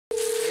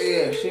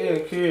Yeah, she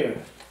didn't care.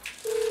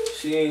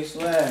 She ain't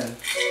sliding.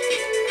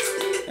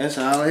 That's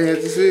all I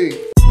had to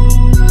see.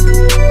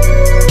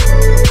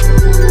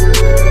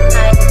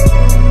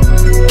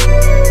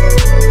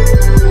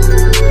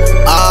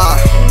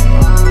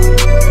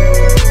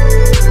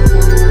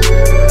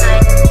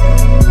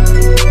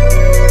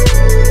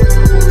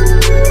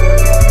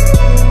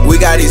 We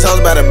got these hoes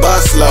by the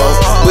bus low.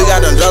 We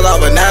got them drugs off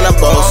banana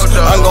boats.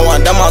 I'm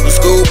going dumb off the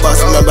school bus.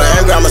 Remember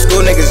in grammar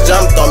school, niggas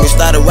jumped on me.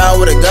 Started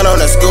around with a gun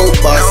on the school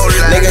bus.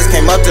 Niggas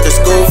came up to the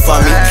school for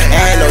me.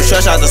 Ain't no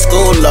church out the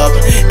school up.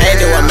 Ain't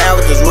doing mad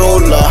with this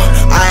ruler.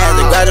 I had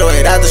to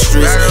graduate out the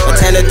streets.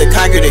 Attended the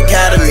Concrete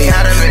Academy.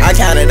 I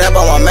counted up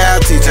on my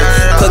math teacher.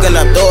 Cooking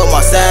up dough with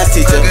my science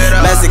teacher.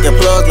 Mexican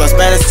plugs, my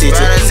Spanish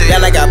teacher.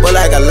 Then I got bull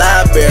like a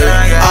library.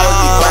 I always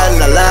be quiet in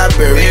the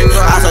library.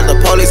 I told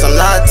the police I'm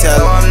not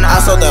telling. I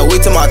sold that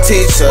weed to my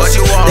teachers.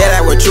 They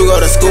like what you go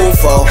to school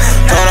for.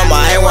 Told them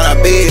I ain't wanna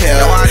be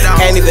here.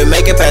 Can't even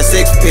make it past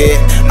 6 pit.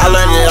 I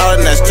learned it all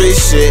in that street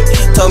shit.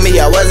 Told me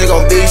I wasn't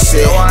gonna be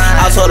shit.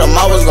 I told them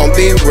I was gonna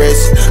be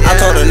rich. I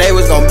told them they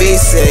was gonna be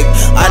sick.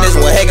 I just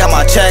went hey, got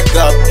my check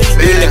up.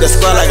 You niggas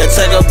square like a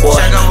checkerboard.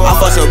 I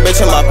fucked your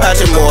bitch in my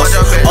Patrick Morse.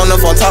 On the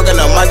phone talking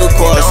to Michael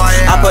Kors.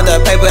 I put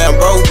that paper in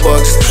broke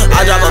books.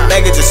 I drop a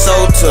bag, it just so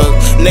took.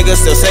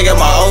 Niggas still singing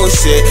my old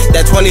shit.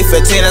 That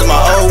 2015 is my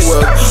old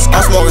whip.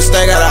 I'm smoking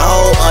stank, got a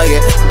hole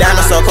onion.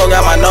 Dinosaur cold,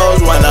 got my nose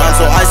running. I'm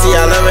so icy,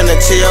 I live in a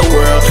chill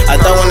world. I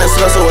thought when the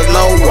SEUSS was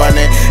no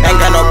running. Ain't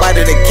got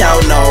nobody to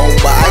count on,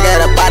 but I got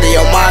a body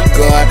on my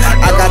gun.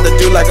 I got the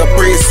dude like a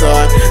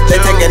pre-son. They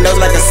taking notes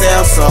like a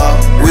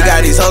Samsung. We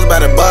got these hoes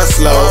by the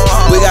bus low.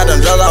 We got them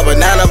drugs off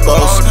banana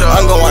boats.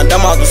 I'm going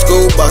dumb off the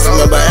school bus.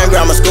 Remember in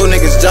grammar school,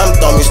 niggas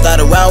jumped on me.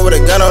 Started around with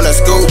a gun on the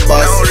school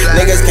bus.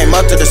 Niggas came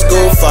up to the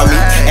school for me.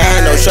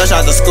 Ain't no church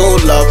out the school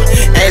up.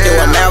 Ain't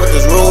doing mad with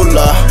this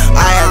ruler.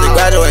 I had to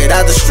graduate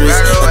out the streets.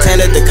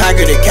 Attended the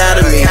Concrete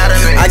Academy.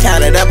 I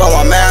counted up on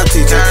my math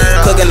teacher.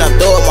 Cooking up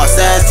dough with my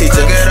science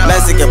teacher.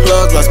 Mexican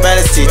plugs, my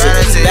Spanish teacher.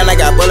 Then I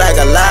got bull like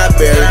a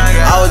library.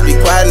 I always be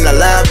quiet in the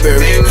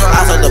library.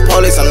 I told the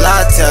police I'm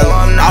not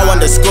telling. I went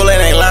to school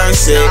and ain't learned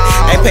shit.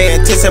 Ain't paying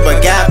attention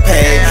but got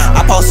paid.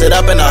 I posted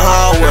up in the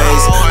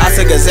hallways. I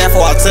took a exam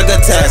before I took a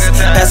test.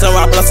 Passing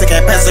around plus I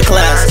can't pass the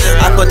class.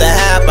 I put the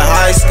hat up in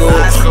high school.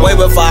 Way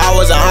before I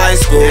was in high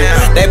school.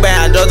 They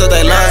banned drugs with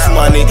their lunch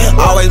money.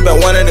 Always been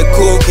one of the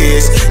cool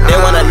kids. They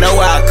wanna know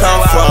where I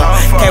come from.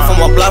 Came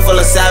from a block full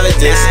of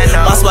savages.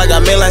 My swag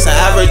got millions and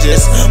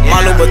averages.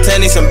 My new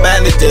botany some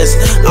bandages.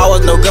 I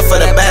was no good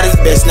for the baddest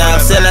bitch. Now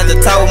I'm sitting at the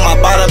top with my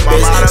bottom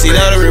bitch. She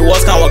know the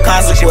rewards come with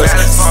consequence.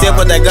 Still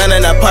put that gun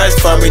in her purse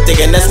for me,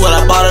 thinking that's what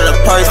I bought her the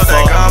purse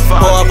for.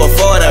 Pour up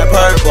before that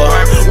purple.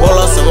 Roll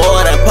up some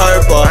more of that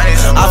purple.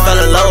 I fell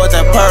in love with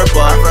that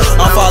purple.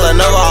 I'm falling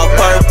over all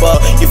purple.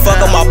 You fuck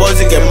up my boys,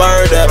 you get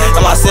murdered.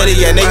 In my city,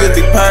 yeah, niggas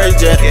be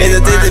purging.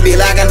 Niggas did to be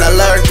lacking the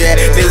lurking.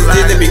 Niggas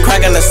did to be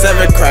cracking the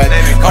 7 crack.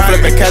 I'm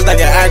flipping cash like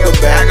an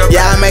acrobat.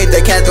 Yeah, I made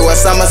the cat do a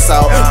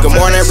somersault. Good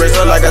morning,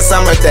 Brazil, like a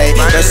summer day.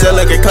 That shit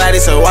looking cloudy,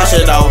 so wash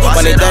it off.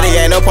 When it's dirty,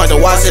 ain't no point to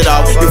wash it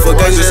off. You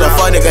forget you so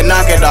fun, nigga,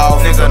 knock it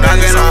off. Nigga, knock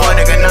it off,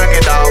 nigga, knock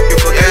it off. You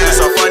forget you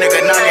so fun, nigga,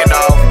 knock it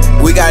off.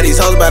 We got these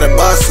hoes by the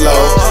bus low.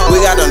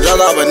 We got them drugs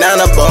off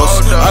banana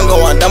boats. I'm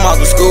going dumb off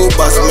the school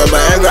bus. Remember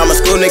in grammar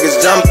school, niggas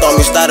jumped on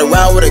me. Started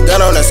around with a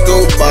gun on the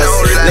school bus.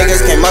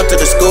 Niggas came up to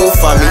the school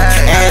for me.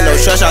 Ain't no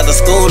church out the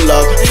school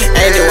up.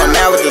 Ain't doing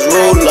mad with this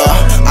ruler.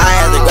 I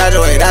had to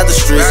graduate out the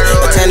streets.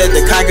 Attended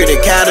the Concrete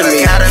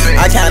Academy.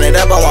 I counted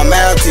up on my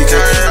math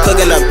teacher.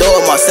 Cooking up dough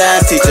with my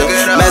science teacher.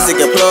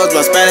 Mexican plugs,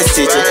 my Spanish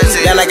teacher.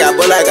 Then I got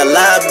bull like a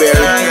library.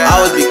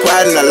 I always be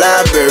quiet in the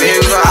library.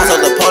 I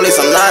told the police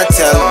I'm not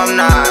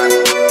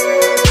telling.